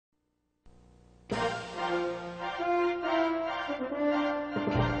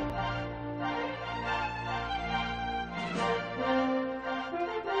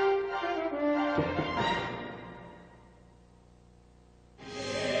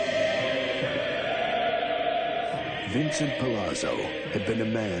Vincent Palazzo had been a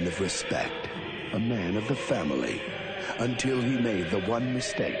man of respect, a man of the family, until he made the one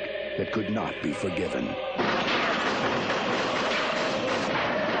mistake that could not be forgiven.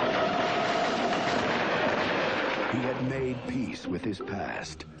 He had made peace with his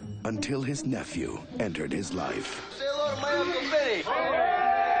past until his nephew entered his life. Say hello to my Uncle Vinny.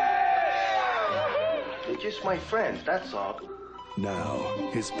 They're just my friends, that's all. Now,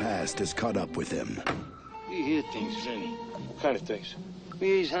 his past has caught up with him. You hear things, Vinny. What kind of things?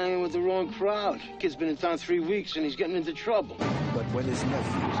 He's hanging with the wrong crowd. Kid's been in town 3 weeks and he's getting into trouble. But when his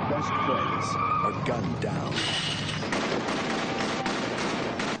nephew's best friends are gunned down...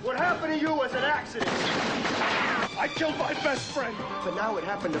 What happened to you was an accident. I killed my best friend. But now it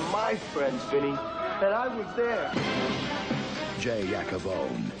happened to my friends, Vinny, and I was there. J.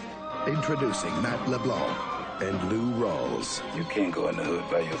 Acovone, introducing Matt LeBlanc and Rawls. You can't go in the hood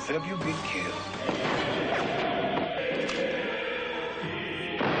by yourself. You'll get killed.